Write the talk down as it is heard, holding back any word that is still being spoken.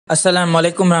Assalamu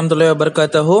alaikum warahmatullahi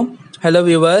wabarakatuh. Hello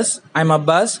viewers, I'm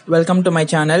Abbas. Welcome to my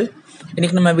channel.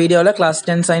 இன்னைக்கு நம்ம வீடியோவில் class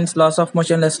 10 science loss of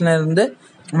motion லெசனில் இருந்து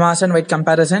mass and wait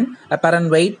comparison, apparent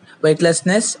wait,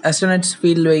 weightlessness, astronauts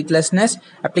field weightlessness,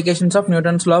 applications of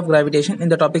Newton's law of gravitation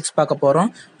இந்த topics பார்க்க போகிறோம்.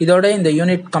 இதோட இந்த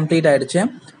யூனிட் கம்ப்ளீட் ஆயிடுச்சு.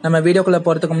 நம்ம வீடியோக்குள்ளே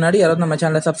போகிறதுக்கு முன்னாடி யாராவது நம்ம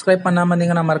சேனலை சப்ஸ்கிரைப் பண்ணாமல்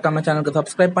இருந்தீங்கன்னா மறக்காம சேனலுக்கு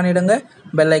சப்ஸ்கிரைப் பண்ணிவிடுங்க,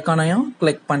 பெல் ஐக்கானையும்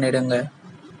கிளிக் பண்ணிவிடுங்க.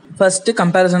 First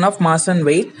comparison of mass and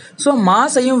wait. So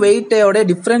மாஸையும் வெயிட்டோட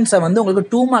டிஃப்ரென்ஸை வந்து உங்களுக்கு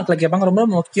 2 மார்க்கில் கேட்பாங்க. ரொம்ப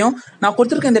முக்கியம். நான்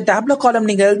கொடுத்துருக்க இந்த டேப்லோ காலம்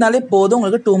நீங்கள் எழுதினாலே போதும்,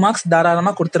 உங்களுக்கு 2 மார்க்ஸ்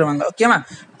தாராளமாக கொடுத்துருவாங்க. ஓகேவா?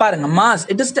 பாருங்க, mass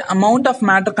it is the amount of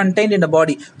matter contained in the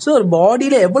body. So ஒரு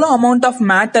பாடியில் எவ்வளோ அமௌண்ட் ஆஃப்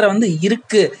மேட்டர் வந்து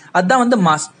இருக்கு, அதுதான் வந்து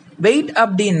மாஸ். வெயிட்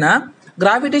அப்படின்னா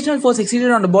gravitational force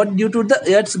exerted on the body due to the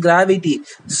earth's gravity.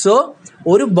 So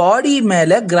ஒரு பாடி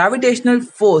மேலே gravitational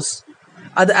force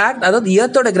அது அதாவது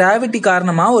எர்த்தோட கிராவிட்டி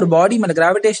காரணமாக ஒரு பாடி மேலே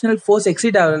கிராவிடேஷனல் ஃபோர்ஸ்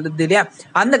எக்ஸிட் ஆகுது இல்லையா,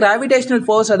 அந்த கிராவிடேஷனல்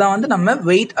ஃபோர்ஸை தான் வந்து நம்ம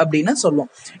வெயிட் அப்படின்னு சொல்லுவோம்.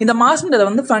 இந்த மாஸ்ன்றது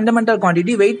வந்து ஃபண்டமெண்டல்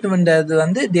குவான்டிட்டி, வெயிட்ன்றது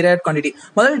வந்து டிரைவ்ட் குவான்டிட்டி.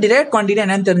 முதல்ல டிரைவ்ட் குவான்டிட்டி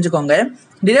என்னன்னு தெரிஞ்சுக்கோங்க.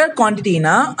 டிரைவ்ட்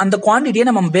குவான்டிட்டினா அந்த குவான்டிட்டியை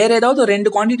நம்ம வேற ஏதாவது ஒரு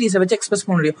 2 குவான்டிட்டிஸை வச்சு எக்ஸ்பிரஸ்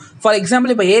பண்ண முடியும். ஃபார்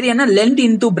எக்ஸாம்பிள், இப்போ ஏரியானா length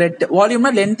into bread,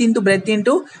 வால்யூம்னா length into bread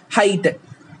into height.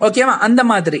 ஓகேவா? அந்த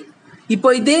மாதிரி. இப்போ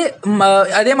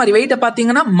அதே மாதிரி வெயிட்டை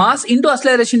பார்த்தீங்கன்னா mass into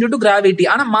acceleration due to gravity.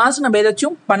 ஆனால் மாஸ் நம்ம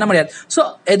எதாச்சும் பண்ண முடியாது. ஸோ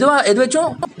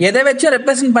எதை வச்சும்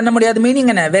ரெப்ரசென்ட் பண்ண முடியாது.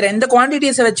 மீனிங் என்ன, வேற எந்த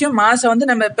குவான்டிட்டிஸை வச்சும் மாஸை வந்து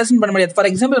நம்ம ரெப்ரசென்ட் பண்ண முடியாது. For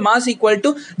example, mass equal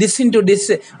to this into this,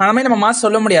 அந்த மாதிரி நம்ம மாஸ்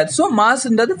சொல்ல முடியாது. So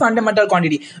மாஸ்ன்றது fundamental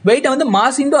quantity. வெயிட்டை வந்து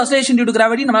mass into acceleration due to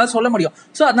gravity நம்மளால சொல்ல முடியும்.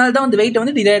 ஸோ அதனால தான் வந்து வெயிட்டை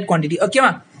வந்து டிரைவ்ட் குவான்டிட்டி.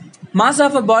 ஓகேவா? மாஸ்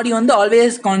ஆஃப் அ பாடி வந்து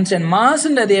ஆல்வேஸ் கான்ஸ்டன்ட்.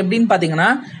 மாஸ்ன்றது எப்படின்னு பார்த்தீங்கன்னா,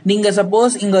 நீங்கள்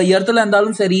சப்போஸ் இங்கே எர்த்தில்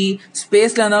இருந்தாலும் சரி,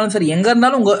 ஸ்பேஸில் இருந்தாலும் சரி, எங்கே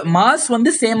இருந்தாலும் உங்கள் மாஸ்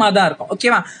வந்து சேமாக தான் இருக்கும்.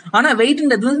 ஓகேவா? ஆனால்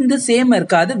வெயிட்ன்றது வந்து சேம்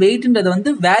இருக்காது. வெயிட்ன்றது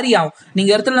வந்து வேரி ஆகும்.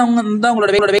 நீங்கள் எர்த்தில் இருந்தால்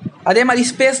உங்களோட வெயிட், அதே மாதிரி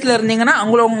ஸ்பேஸில் இருந்தீங்கன்னா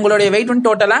உங்களுடைய வெயிட் வந்து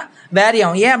டோட்டலாக வேரி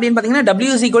ஆகும். ஏன் அப்படின்னு பார்த்தீங்கன்னா,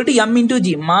 W is equal to M into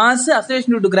G. Mass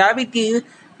acceleration due to gravity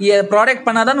product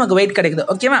பண்ணால் தான் நமக்கு வெயிட் கிடைக்குது.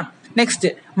 ஓகேவா? நெக்ஸ்ட்,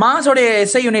 மாஸோடைய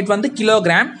எஸ்ஐ யூனிட் வந்து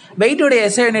கிலோகிராம், வெயிட்டோடைய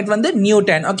எஸ்ஐ யூனிட் வந்து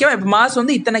நியூட்டன். ஓகேவா? இப்போ மாஸ்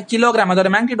வந்து இத்தனை கிலோகிராம், அதோட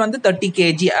மேக்னிடியூட் வந்து 30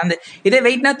 kg, அந்த இதே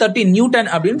வெயிட்னா 30 நியூட்டன்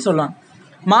அப்படின்னு சொல்லுவாங்க.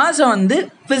 மாஸை வந்து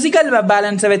பிசிக்கல்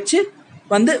பேலன்ஸை வச்சு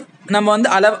வந்து நம்ம வந்து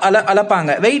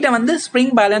அளப்பாங்க. வெயிட்டை வந்து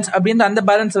ஸ்ப்ரிங் பேலன்ஸ் அப்படின்ற அந்த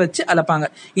பேலன்ஸை வச்சு அளப்பாங்க.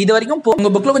 இது வரைக்கும்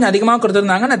உங்கள் புக்கில் கொஞ்சம் அதிகமாக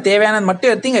கொடுத்துருந்தாங்க. நான் தேவையானது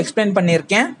மட்டும் எடுத்து இங்கே எக்ஸ்பிளைன்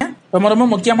பண்ணியிருக்கேன். ரொம்ப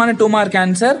முக்கியமான 2 மார்க்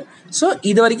ஆன்சர். ஸோ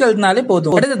இது வரைக்கும் எழுதினாலே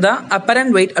போதும். அடுத்ததான்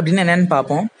அப்பரண்ட் வெயிட் அப்படின்னு என்னென்னு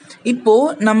பார்ப்போம்.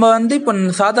 இப்போது நம்ம வந்து இப்போ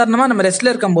சாதாரணமாக நம்ம ரெஸ்ட்டில்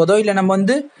இருக்கும் போதோ இல்லை நம்ம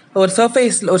வந்து ஒரு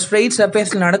ஸ்ட்ரெயிட்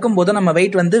சர்ஃபேஸில் நடக்கும்போதோ நம்ம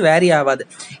வெயிட் வந்து வேரி ஆகாது.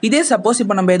 இதே சப்போஸ்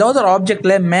இப்போ நம்ம ஏதாவது ஒரு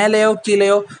ஆப்ஜெக்டில் மேலேயோ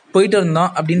கீழேயோ போயிட்டு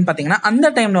இருந்தோம் அப்படின்னு பார்த்தீங்கன்னா,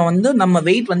 அந்த டைமில் வந்து நம்ம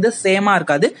வெயிட் வந்து சேமாக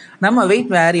இருக்காது, நம்ம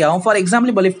வெயிட் வேரி ஆகும். ஃபார்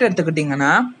எக்ஸாம்பிள், இப்போ லிஃப்ட்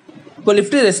எடுத்துக்கிட்டிங்கன்னா, இப்போ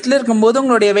லிஃப்ட் ரெஸ்ட்டில் இருக்கும்போது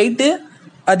உங்களுடைய வெயிட்டு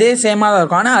அதே சேமாக தான்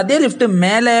இருக்கும். ஆனால் அதே லிஃப்ட்டு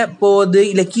மேலே போகுது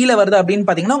இல்லை கீழே வருது அப்படின்னு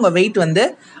பார்த்தீங்கன்னா, உங்கள் வெயிட் வந்து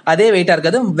அதே வெயிட்டாக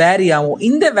இருக்காது, வேரி ஆகும்.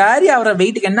 இந்த வேரி ஆகிற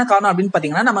வெயிட்டுக்கு என்ன காரணம் அப்படின்னு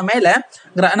பார்த்தீங்கன்னா, நம்ம மேலே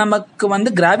நமக்கு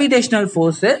வந்து கிராவிடேஷனல்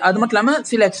ஃபோர்ஸு, அது மட்டும் இல்லாமல்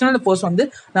சில எக்ஸ்டர்னல் ஃபோர்ஸ் வந்து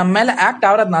நம்ம மேலே ஆக்ட்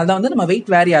ஆகிறதுனால தான் வந்து நம்ம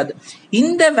வெயிட் வேரி ஆகுது.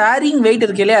 இந்த வேரிங் வெயிட்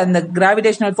இருக்கு இல்லையா, அந்த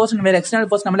கிராவிடேஷனல் ஃபோர்ஸ் வேறு எக்ஸ்டர்னல்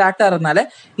ஃபோர்ஸ் நம்மளே ஆக்ட் ஆகிறதுனால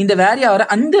இந்த வேரி ஆகிற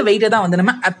அந்த வெயிட்டை தான் வந்து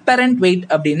நம்ம அப்பரண்ட் வெயிட்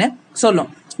அப்படின்னு சொல்லும்.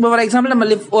 இப்போ ஃபார் எக்ஸாம்பிள், நம்ம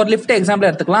ஒரு லிஃப்ட் எக்ஸாம்பிள்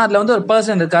எடுத்துக்கலாம். அதில் வந்து ஒரு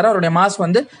பர்சன் இருக்காரு, அவருடைய மாஸ்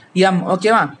வந்து M.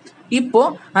 ஓகேவா? இப்போ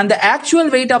அந்த actual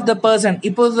weight of the person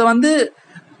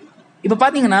இப்போ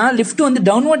பார்த்தீங்கன்னா, லிஃப்ட் வந்து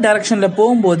டவுன்வர்ட் டைரக்ஷனில்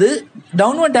போகும்போது,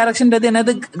 டவுன்வர்ட் டைரக்ஷன்றது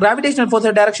என்னது, கிராவிடேஷனல் ஃபோர்ஸ்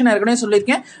டைரக்ஷன் ஏற்கனவே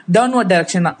சொல்லியிருக்கேன், டவுன்வர்ட்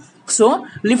டைரக்ஷன் தான். ஸோ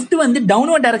லிஃப்ட் வந்து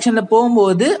டவுன்வர்ட் டைரக்ஷனில்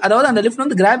போகும்போது, அதாவது அந்த லிஃப்ட்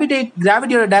வந்து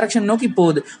கிராவிட்டியோட டைரக்ஷன் நோக்கி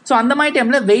போகுது. ஸோ அந்த மாதிரி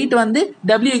டைமில் வெயிட் வந்து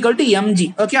W equal to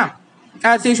mg. Okay,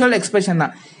 as usual expression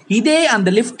தான். இதே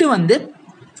அந்த லிஃப்ட் வந்து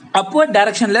அப்வர்ட்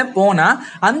டைரக்ஷனில் போனால்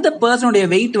அந்த பர்சனுடைய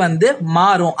வெயிட் வந்து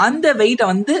மாறும். அந்த வெயிட்டை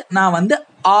வந்து நான் வந்து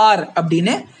R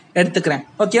அப்படின்னு எடுத்துக்கிறேன்.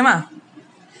 ஓகேவா?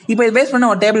 இப்போ இது பேஸ் பண்ண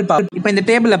ஒரு டேபிள் பார்ப்போம். இப்போ இந்த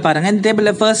டேபிளில் பாருங்கள். இந்த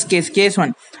டேபிளில் first case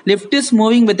 1, lift is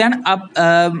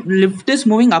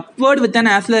moving upward with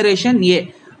an acceleration A.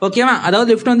 ஓகேவா? அதாவது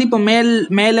லிஃப்ட் வந்து இப்போ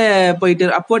மேலே போயிட்டு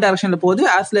அப்வர்ட் டைரக்ஷனில் போகுது,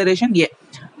 ஆக்ஸலரேஷன் A.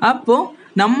 அப்போது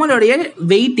நம்மளுடைய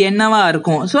வெயிட் என்னவா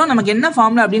இருக்கும்? ஸோ நமக்கு என்ன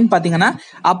ஃபார்முலா அப்படின்னு பார்த்தீங்கன்னா,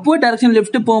 அப்வர்ட் டைரக்ஷன்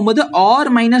லிஃப்ட் போகும்போது R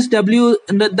minus W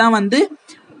தான் வந்து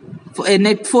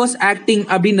நெட் ஃபோர்ஸ் ஆக்டிங்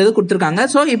அப்படின்றது கொடுத்துருக்காங்க.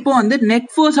 ஸோ இப்போ வந்து நெட்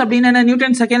ஃபோர்ஸ் அப்படின்னு என்ன,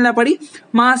 நியூட்டன் செகண்ட்ல படி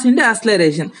mass into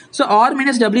acceleration. So R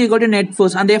minus W equal to net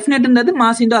force. அந்த F நெட்ன்றது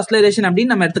மாஸ் இன்டு அக்ஸலரேஷன்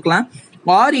அப்படின்னு நம்ம எடுத்துக்கலாம்.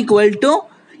 R equal to,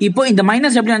 இப்போ இந்த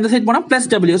மைனஸ் W அந்த சைட் போனால் plus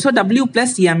W. So W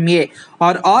plus MA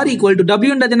R R equal to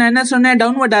Wன்றது நான் என்ன சொன்னேன்,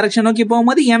 டவுன்வர்ட் டைரக்ஷன் நோக்கி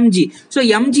போகும்போது mg. So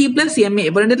mg plus MA.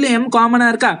 இப்போ ரெண்டுத்துல M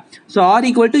காமனாக இருக்கா? So R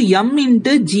equal to M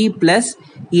into G plus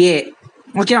A.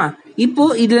 ஓகேவா? இப்போ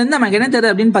இதுலேருந்து நமக்கு என்ன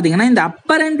தெரியுது அப்படின்னு பார்த்தீங்கன்னா, இந்த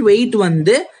அப்பரண்ட் வெயிட்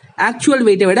வந்து ஆக்சுவல்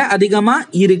வெயிட்டை விட அதிகமாக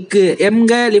இருக்கு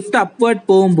எங்க லிஃப்ட் அப்வர்ட்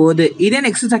போகும்போது. இதே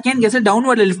நெக்ஸ்ட் செகண்ட் கேஸில்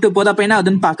டவுன்வர்டில் லிஃப்ட் போகுது. அப்போ என்ன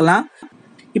அதுன்னு பார்க்கலாம்.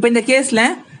 இப்போ இந்த கேஸில்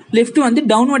லிஃப்ட் வந்து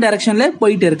டவுன்வர்ட் டைரக்ஷனில்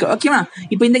போயிட்டு இருக்கு. ஓகேவா?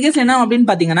 இப்போ இந்த கேஸில் என்ன அப்படின்னு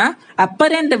பார்த்தீங்கன்னா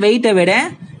அப்பரண்ட் வெயிட்டை விட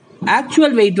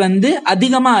ஆக்சுவல் வெயிட் வந்து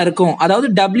அதிகமாக இருக்கும். அதாவது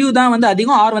W தான் வந்து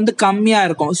அதிகம், R வந்து கம்மியாக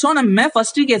இருக்கும். ஸோ நம்ம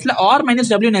ஃபர்ஸ்ட் கேஸில் R மைனஸ்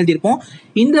டபிள்யூன்னு எழுதியிருப்போம்.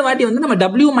 இந்த வாட்டி வந்து நம்ம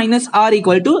W minus R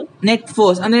equal to net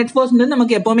force. அந்த நெட் ஃபோர்ஸ் வந்து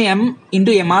நமக்கு எப்போவுமே M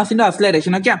into mass into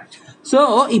acceleration. Okay, so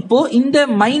இப்போ இந்த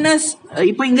மைனஸ்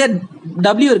இப்போ இங்கே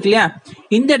W இருக்கு இல்லையா,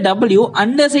 இந்த W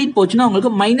அண்டர் சைட் போச்சுன்னா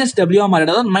உங்களுக்கு மைனஸ் W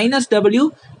மாறிடும். அதாவது மைனஸ் W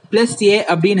பிளஸ் A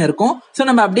அப்படின்னு இருக்கும். ஸோ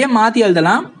நம்ம அப்படியே மாற்றி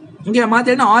எழுதலாம். இங்கே மாற்றி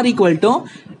எழுதினா R equal to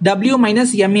W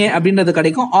minus MA அப்படின்றது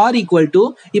கிடைக்கும். R ஈக்குவல் டு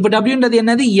இப்போ Wன்றது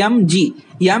என்னது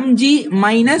mg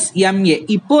மைனஸ் MA.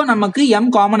 இப்போ நமக்கு M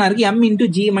காமனாக இருக்கு, M into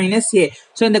G minus A.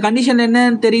 So இந்த கண்டிஷன் என்ன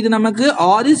தெரியுது நமக்கு,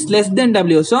 R is less than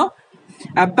W. So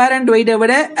apparent வெயிட்டை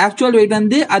விட ஆக்சுவல் வெயிட்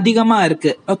வந்து அதிகமாக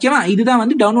இருக்கு. ஓகேவா? இதுதான்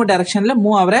வந்து டவுன்வர்ட் டைரக்ஷன்ல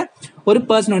மூவ் ஆகிற ஒரு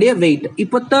பர்சனுடைய வெயிட்.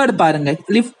 இப்போ தேர்ட் பாருங்க,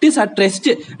 lift is at rest.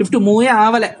 Lift மூவே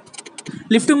ஆகலை.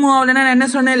 லிஃப்ட் மூவ் ஆகலைன்னா என்ன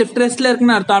சொன்னேன், லிஃப்ட் ரெஸ்ட்ல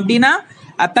இருக்குன்னு அர்த்தம். அப்படின்னா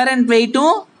அப்பரண்ட்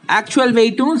வெயிட்டும் ஆக்சுவல்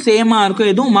வெயிட்டும் சேமா இருக்கும்,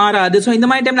 எதுவும் மாறாது. ஸோ இந்த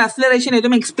மாதிரி டைம்ல அக்ஸலரேஷன்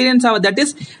எதுவும் எக்ஸ்பீரியன்ஸ் ஆகுது. தட்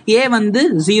இஸ் A வந்து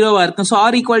 0வா இருக்கும். So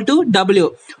R equal to W.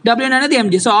 W என்னது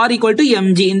mg. So R equal to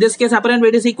mg. In this case apparent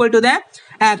wait is equal to the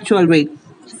actual wait.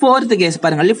 Fourth case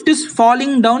பாருங்க, lift is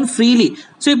falling down freely.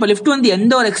 So இப்போ lift வந்து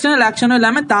எந்த ஒரு external ஆக்ஷனும்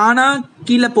இல்லாமல் தானா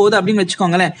கீழே போகுது அப்படின்னு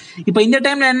வச்சுக்கோங்களேன். இப்போ இந்த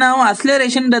டைம்ல என்ன ஆகும்,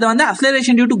 அக்ஸலரேஷன்ன்றது வந்து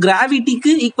அக்ஸலரேஷன் டியூ டு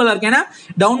கிராவிட்டிக்கு ஈக்குவலாக இருக்கு. ஏன்னா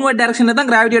டவுன்வர்ட் டைரக்ஷன்ல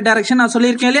தான் கிராவிட்டி டைரக்ஷன் நான்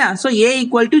சொல்லியிருக்கேன் இல்லையா. So A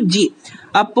equal to G.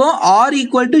 அப்போ R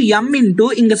equal to M into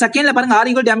இங்க செகண்ட்ல பாருங்க R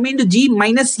equal to M into G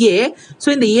minus A. So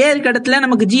இந்த A இருக்க இடத்துல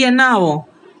நமக்கு G என்ன ஆகும்,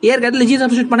 A இருக்க இடத்துல G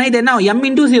சப்ஸ்டிட்யூட் பண்ணா இது என்ன ஆகும், M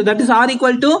into 0. That is R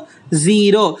equal to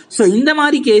 0. So இந்த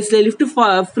மாதிரி கேஸ்ல லிஃப்ட்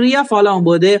ஃப்ரீயா ஃபாலோ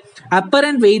ஆகும்போது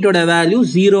அப்பரண்ட் வெயிட்டோட வேல்யூ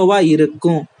 0வா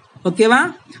இருக்கும். ஓகேவா?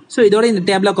 ஸோ இதோட இந்த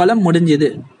டேபிள் காலம் முடிஞ்சுது.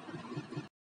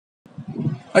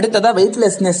 அடுத்ததா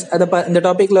வெயிட்லெஸ்னஸ், அதை இந்த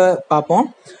டாபிக்ல பார்ப்போம்.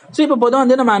 ஸோ இப்போ பொதுவாக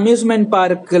வந்து நம்ம அம்யூஸ்மெண்ட்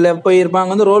பார்க்கில் போயிருப்போம்,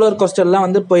 அங்கே வந்து ரோலர் கோஸ்டர்லாம்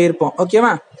வந்து போயிருப்போம்.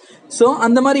 ஓகேவா? ஸோ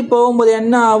அந்த மாதிரி போகும்போது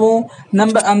என்ன ஆகும்,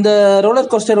 நம்ம அந்த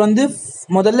ரோலர் கோஸ்டர் வந்து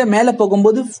முதல்ல மேலே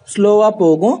போகும்போது ஸ்லோவாக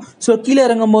போகும். ஸோ கீழே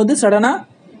இறங்கும் போது சடனாக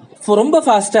ரொம்ப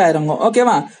ஃபாஸ்ட்டாக இறங்கும்.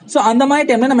 ஓகேவா? ஸோ அந்த மாதிரி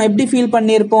டைமில் நம்ம எப்படி ஃபீல்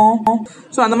பண்ணியிருப்போம்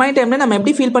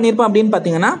அப்படின்னு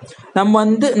பார்த்தீங்கன்னா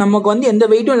நமக்கு வந்து எந்த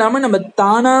வெயிட்டும் இல்லாமல் நம்ம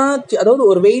தானாக, அதாவது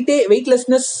ஒரு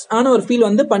வெயிட்லெஸ்னஸ் ஆன ஒரு ஃபீல்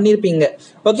வந்து பண்ணியிருப்பீங்க.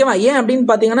 ஓகேவா? ஏன் அப்படின்னு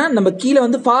பார்த்தீங்கன்னா நம்ம கீழே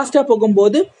வந்து ஃபாஸ்ட்டாக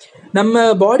போகும்போது நம்ம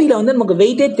பாடியில் வந்து நமக்கு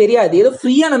வெயிட்டே தெரியாது, ஏதோ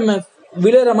ஃப்ரீயாக நம்ம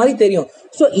விழுற மாதிரி தெரியும்.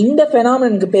 ஸோ இந்த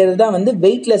ஃபெனாமெனுக்கு பேர் தான் வந்து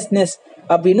வெயிட்லெஸ்னஸ்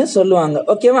அப்படின்னு சொல்லுவாங்க.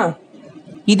 ஓகேவா?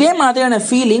 இதே மாதிரியான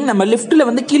ஃபீலிங் நம்ம லிஃப்ட்ல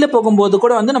வந்து கீழே போகும்போது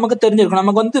கூட வந்து நமக்கு தெரிஞ்சிருக்கும்,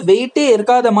 நமக்கு வந்து வெயிட்டே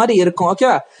இருக்காத மாதிரி இருக்கும்.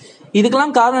 ஓகேவா?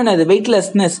 இதுக்கெல்லாம் காரணம் என்னது,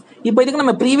 வெயிட்லெஸ்னஸ். இப்போ இதுக்கு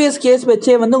நம்ம ப்ரீவியஸ் கேஸ்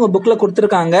வச்சே வந்து உங்க புக்ல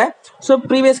கொடுத்துருக்காங்க. ஸோ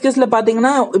ப்ரீவியஸ் கேஸ்ல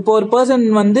பாத்தீங்கன்னா இப்போ ஒரு பர்சன்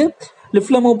வந்து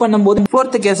லிஃப்ட்ல மூவ் பண்ணும்போது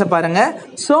ஃபோர்த் கேஸை பாருங்க.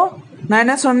 ஸோ நான்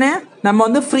என்ன சொன்னேன், நம்ம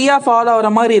வந்து ஃப்ரீயா ஃபாலோ ஆகிற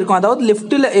மாதிரி இருக்கும். அதாவது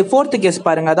லிஃப்ட்ல ஃபோர்த் கேஸ்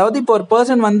பாருங்க, அதாவது இப்போ ஒரு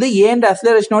பர்சன் வந்து ஏன்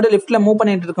அக்ஸலரேஷனோட லிஃப்ட்ல மூவ்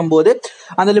பண்ணிட்டு இருக்கும்போது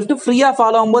அந்த லிஃப்ட் ஃப்ரீயா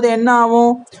ஃபாலோ ஆகும்போது என்ன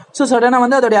ஆகும், ஸோ சடனா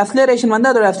வந்து அதோட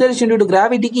அக்ஸலரேஷன் டியூ டு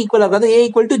கிராவிட்டிக்கு ஈக்குவல் ஆகாது, A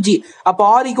ஈக்குவல் டு G.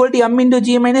 அப்போ R equal to M into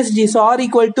G minus G. So R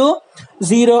equal to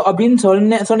 0 அப்படின்னு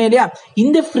சொன்னேன் இல்லையா.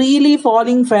 இந்த ஃப்ரீலி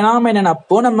ஃபாலிங் ஃபெனாமெனன்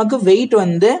அப்போ நமக்கு வெயிட்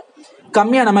வந்து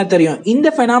கம்மியான மாதிரி தெரியும். இந்த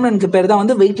ஃபெனாமெனுக்கு பேர் தான்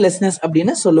வந்து வெயிட்லெஸ்னஸ்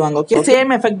அப்படின்னு சொல்லுவாங்க. ஓகே, இதே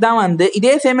சேம்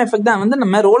எஃபெக்ட் தான் வந்து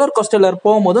நம்ம ரோலர் கோஸ்டர்ல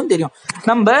போகும்போதும் தெரியும்.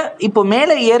 நம்ம இப்போ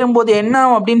மேலே ஏறும்போது என்ன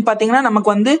ஆகும் அப்படின்னு பாத்தீங்கன்னா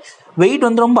நமக்கு வந்து வெயிட்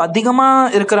வந்து ரொம்ப அதிகமா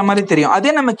இருக்கிற மாதிரி தெரியும்.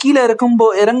 அதே நம்ம கீழே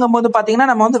இறங்கும் போது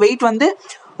பாத்தீங்கன்னா நம்ம வந்து வெயிட் வந்து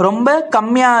ரொம்ப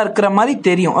கம்மியா இருக்கிற மாதிரி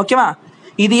தெரியும். ஓகேவா?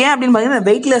 இது ஏன் அப்படின்னு பார்த்தீங்கன்னா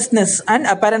வெயிட்லெஸ்னஸ் அண்ட்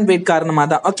அப்பரண்ட் வெயிட் காரணமாக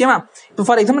தான். ஓகேவா? இப்போ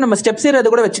ஃபார் எக்ஸாம்பிள் நம்ம ஸ்டெப்ஸ்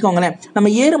ஏறது கூட வச்சுக்கோங்களேன், நம்ம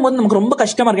ஏறும்போது நமக்கு ரொம்ப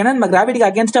கஷ்டமா இருக்கு, ஏன்னா நம்ம கிராவிட்டிக்கு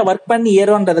அகேன்ஸ்டா ஒர்க் பண்ணி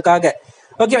ஏறோன்றதுக்காக.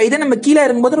 ஓகே, இதே நம்ம கீழே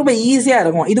இருக்கும்போது ரொம்ப ஈஸியா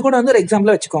இருக்கும். இது கூட வந்து ஒரு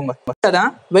எக்ஸாம்பிள் வச்சுக்கோங்க.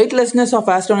 அதான் வெயிட்லெஸ்னஸ் ஆஃப்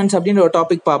ஆஸ்ட்ரோனட்ஸ் அப்படின்ற ஒரு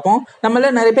டாபிக் பார்ப்போம்.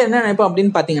 நம்மள நிறைய பேர் என்ன நினைப்போம்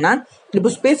அப்படின்னு பார்த்தீங்கன்னா,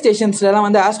 இப்போ ஸ்பேஸ் ஸ்டேஷன்ஸ்லாம்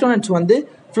வந்து ஆஸ்ட்ரோனட்ஸ் வந்து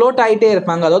ஃப்ளோட் ஆகிட்டே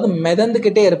இருப்பாங்க, அதாவது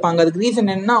மிதந்துக்கிட்டே இருப்பாங்க. அதுக்கு ரீசன்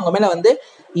என்னன்னா அவங்க மேலே வந்து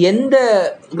எந்த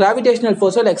கிராவிடேஷனல்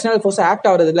ஃபோர்ஸோ இல்லை எக்ஸ்டர்னல் ஃபோர்ஸோ ஆக்ட்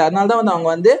ஆகிறது இல்லை, அதனால தான் வந்து அவங்க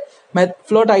வந்து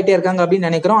ஃப்ளோட் ஆகிட்டே இருக்காங்க அப்படின்னு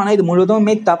நினைக்கிறோம். ஆனால் இது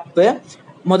முழுவதுமே தப்பு.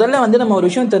 முதல்ல வந்து நம்ம ஒரு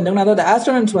விஷயம் தெரிஞ்சுக்கணும், அதாவது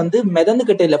ஆஸ்ட்ரோனட்ஸ் வந்து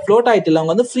மிதந்துக்கிட்டே இல்லை, ஃப்ளோட் ஆகிட்டு இல்லை,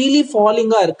 அவங்க வந்து ஃப்ரீலி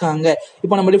ஃபாலிங்காக இருக்காங்க.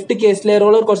 இப்போ நம்ம லிஃப்ட் கேஸ்ல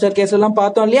ரோலர் கோஸ்டர் கேஸ்ல எல்லாம்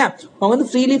பார்த்தோம் இல்லையா, அவங்க வந்து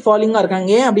ஃப்ரீலி ஃபாலிங்காக இருக்காங்க.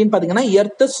 ஏன் அப்படின்னு பார்த்தீங்கன்னா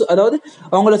அதாவது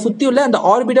அவங்கள சுற்றி உள்ள அந்த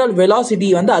ஆர்பிட்டல் வெலாசிட்டி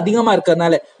வந்து அதிகமாக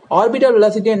இருக்கிறதுனால. ஆர்பிட்டல்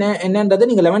வெலாசிட்டி என்னன்றது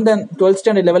நீங்கள் 11th and 12th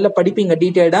ஸ்டாண்டர்ட் லெவலில் படிப்பீங்க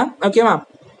டீட்டெயில்டா. ஓகேவா?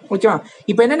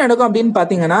 இப்போ என்ன நடக்கும் அப்படின்னு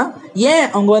பார்த்தீங்கன்னா, ஏன்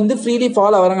அவங்க வந்து ஃப்ரீலி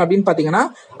ஃபாலோ ஆகிறாங்க அப்படின்னு பார்த்தீங்கன்னா,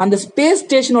 அந்த ஸ்பேஸ்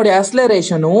ஸ்டேஷனோட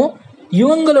அக்ஸலரேஷனும்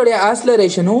இவங்களுடைய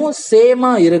ஆக்ஸலரேஷனும்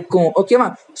சேமா இருக்கும். ஓகேவா?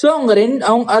 ஸோ அவங்க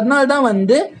அதனால தான்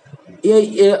வந்து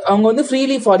அவங்க வந்து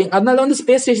ஃப்ரீலி ஃபாலிங். அதனால வந்து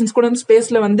ஸ்பேஸ் ஸ்டேஷன்ஸ் கூட வந்து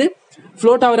ஸ்பேஸ்ல வந்து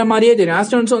ஃப்ளோட் ஆகிற மாதிரியே தெரியும்.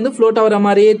 ஆஸ்ட்ரோனட்ஸ் வந்து ஃப்ளோட் ஆகிற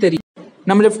மாதிரியே தெரியும்.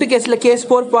 நம்ம லெஃப்ட் கேஸில் கேஸ்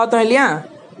 4 பார்த்தோம் இல்லையா,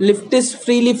 lift is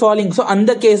freely falling. So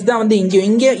அந்த கேஸ் தான் வந்து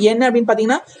இங்கே என்ன அப்படின்னு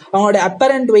பார்த்தீங்கன்னா அவங்களோட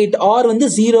அப்பரண்ட் வெயிட் ஆர் வந்து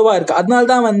 0வா இருக்குது. அதனால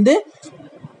தான் வந்து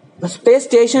ஸ்பேஸ்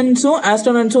ஸ்டேஷன்ஸும்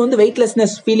ஆஸ்ட்ரோனட்ஸும் வந்து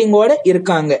வெயிட்லெஸ்னஸ் ஃபீலிங்கோட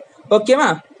இருக்காங்க. ஓகேவா?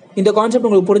 இந்த கான்செப்ட்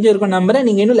உங்களுக்கு புரிஞ்சிருக்கும் நம்புறேன்.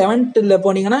 நீங்கள் இன்னும் 11th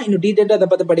போனீங்கன்னா இன்னும் டீட்டெயிலாக அதை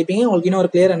பற்றி படிப்பீங்க. உங்களுக்கு இன்னும்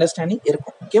ஒரு கிளியர் அண்டர்ஸ்டாண்டிங்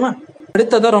இருக்கும். ஓகேவா?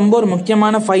 அடுத்ததான் ரொம்ப ஒரு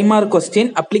முக்கியமான 5 mark question,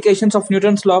 applications of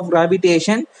Newton's law of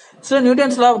gravitation. So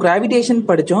Newton's law of gravitation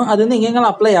படித்தோம், அது வந்து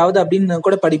எங்கெங்கெல்லாம் அப்ளை ஆகுது அப்படின்னு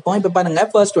கூட படிப்போம். இப்போ பாருங்க,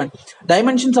 first one,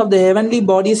 dimensions of the heavenly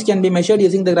bodies can be measured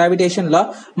using the gravitation law.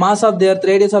 Mass of the earth,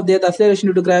 radius of the earth, acceleration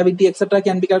due to gravity etcetera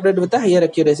can be calculate with higher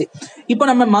accuracy. இப்போ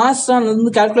நம்ம mass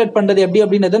வந்து calculate பண்றது எப்படி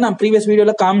அப்படின்றத நான் previous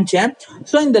வீடியோல காமிச்சேன்.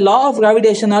 So இந்த லா ஆஃப்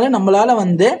கிராவிடேஷனால நம்மளால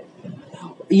வந்து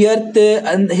எர்த்து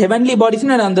அந்த ஹெவன்லி பாடிஸ்,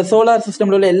 அந்த சோலார்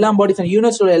சிஸ்டம்ல உள்ள எல்லா பாடிஸ்,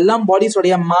 யூனிவர்ஸ்ல உள்ள எல்லா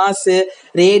பாடிஸோடைய mass,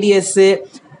 radius,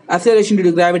 acceleration due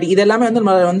to gravity, இதெல்லாமே வந்து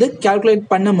நம்மளால வந்து கால்குலேட்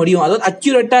பண்ண முடியும். அதாவது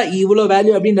அக்யூரேட்டா இவ்வளோ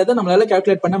வேல்யூ அப்படின்றத நம்மளால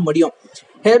கால்குலேட் பண்ண முடியும்.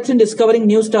 Helps in discovering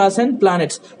new stars and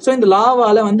planets. So இந்த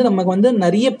லாவால வந்து நமக்கு வந்து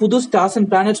நிறைய புது ஸ்டார்ஸ்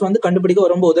அண்ட் பிளானட்ஸ் வந்து கண்டுபிடிக்க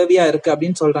ரொம்ப உதவியா இருக்கு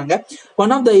அப்படின்னு சொல்றாங்க.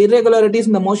 One of the irregularities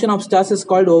in the motion of stars is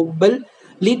called Hubble,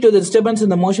 lead to the disturbance in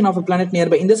the motion of a planet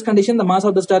nearby. In this condition, the mass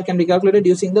of the star can be calculated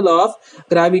using the law of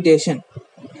gravitation.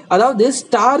 அதாவது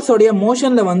stars உடைய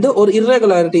மோஷன்ல வந்து ஒரு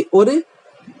irregularity,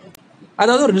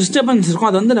 அதாவது ஒரு disturbance இருக்கும்.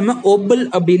 அது வந்து நம்ம ஒபிள்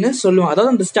அப்படின்னு சொல்லுவோம்.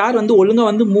 அதாவது அந்த ஸ்டார் வந்து ஒழுங்கா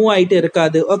வந்து மூவ் ஆகிட்டு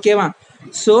இருக்காது. ஓகேவா?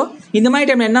 ஸோ இந்த மாதிரி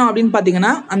டைம் என்ன அப்படின்னு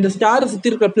பார்த்தீங்கன்னா அந்த ஸ்டாரை சுற்றி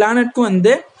இருக்கிற பிளானட்க்கும்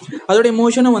வந்து அதோடைய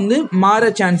மோஷனும் வந்து மாற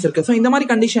சான்ஸ் இருக்கு. ஸோ இந்த மாதிரி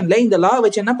கண்டிஷனில் இந்த லா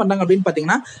வச்சு என்ன பண்ணுறாங்க அப்படின்னு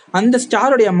பார்த்தீங்கன்னா அந்த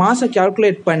ஸ்டாரோடைய மாஸை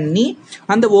கால்குலேட் பண்ணி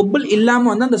அந்த ஒபிள்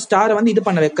இல்லாமல் வந்து அந்த ஸ்டாரை வந்து இது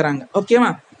பண்ண வைக்கிறாங்க.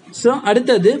 ஓகேவா? ஸோ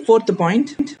அடுத்தது 4th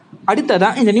பாயிண்ட்.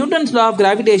 அடுத்ததான் இந்த நியூட்டன்ஸ் லா ஆஃப்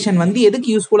கிராவிடேஷன் வந்து எதுக்கு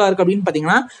யூஸ்ஃபுல்லாக இருக்குது அப்படின்னு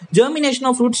பார்த்தீங்கன்னா ஜெர்மினேஷன்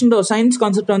ஆஃப் ரூட்ஸ்ன்ற ஒரு சயின்ஸ்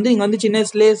கான்செப்ட் வந்து இங்கே வந்து சின்ன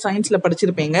வயசுலேயே சயின்ஸில்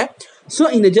படிச்சிருப்பீங்க. ஸோ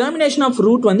இந்த ஜெர்மினேஷன் ஆஃப்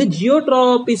ரூட் வந்து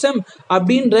ஜியோட்ராபிசம்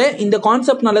அப்படின்ற இந்த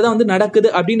கான்செப்ட்னால தான் வந்து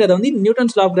நடக்குது அப்படின்றத வந்து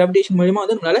நியூட்டன்ஸ் லா ஆஃப் கிராவிடேஷன் மூலமா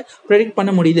வந்து நம்மளால ப்ரெடிக்ட்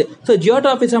பண்ண முடியுது. ஸோ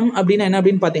ஜியோட்ராபிசம் அப்படின்னா என்ன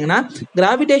அப்படின்னு பார்த்தீங்கன்னா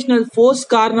கிராவிடேஷனல் ஃபோர்ஸ்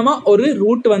காரணமாக ஒரு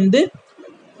ரூட் வந்து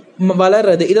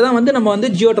வளர்றது, இதான் வந்து நம்ம வந்து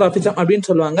ஜியோட்ராபிசம் அப்படின்னு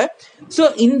சொல்லுவாங்க. ஸோ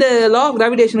இந்த லா ஆஃப்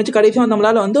கிராவிடேஷன் வச்சு கடைசியாக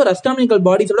நம்மளால வந்து ஒரு அஸ்ட்ரானமிக்கல்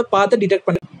பாடிஸோட பார்த்து டிடெக்ட்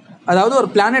பண்ண, அதாவது ஒரு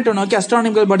பிளானெட்டை நோக்கி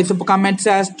அஸ்ட்ரானமிக்கல் பாடிஸ், இப்போ கமெட்ஸ்,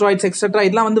 ஆஸ்ட்ராய்ட்ஸ் எக்ஸெட்ரா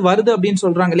இதெல்லாம் வந்து வருது அப்படின்னு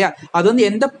சொல்றாங்க இல்லையா, அது வந்து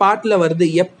எந்த பார்ட்ல வருது,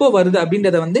 எப்போ வருது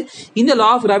அப்படின்றத வந்து இந்த லா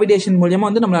ஆஃப் கிராவிடேஷன் மூலமா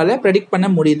வந்து நம்மளால ப்ரெடிக்ட் பண்ண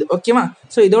முடியுது. ஓகேவா?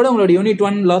 ஸோ இதோட உங்களோட யூனிட்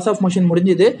 1 லாஸ் ஆஃப் மோஷன்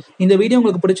முடிஞ்சுது. இந்த வீடியோ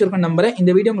உங்களுக்கு பிடிச்சிருக்கும் நம்புறேன்.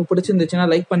 இந்த வீடியோ உங்களுக்கு பிடிச்சிருந்துச்சுன்னா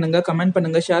லைக் பண்ணுங்க, கமெண்ட்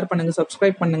பண்ணுங்க, ஷேர் பண்ணுங்க,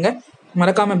 சப்ஸ்கிரைப் பண்ணுங்க,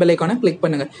 மறக்காம பெல் ஐகானை கிளிக்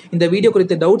பண்ணுங்க. இந்த வீடியோ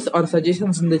குறித்த டவுட்ஸ் ஆர்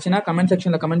சஜஷன்ஸ் இருந்துச்சுன்னா கமெண்ட்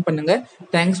செக்ஷன்ல கமெண்ட் பண்ணுங்க.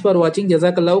 தேங்க்ஸ் ஃபார் வாட்சிங்.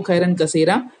 ஜஸாக்கல்லாஹு கைரன்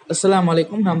கசீரா. அஸ்ஸலாமு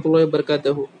அலைக்கும் வரஹ்மத்துல்லாஹி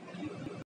வபரகாத்துஹு.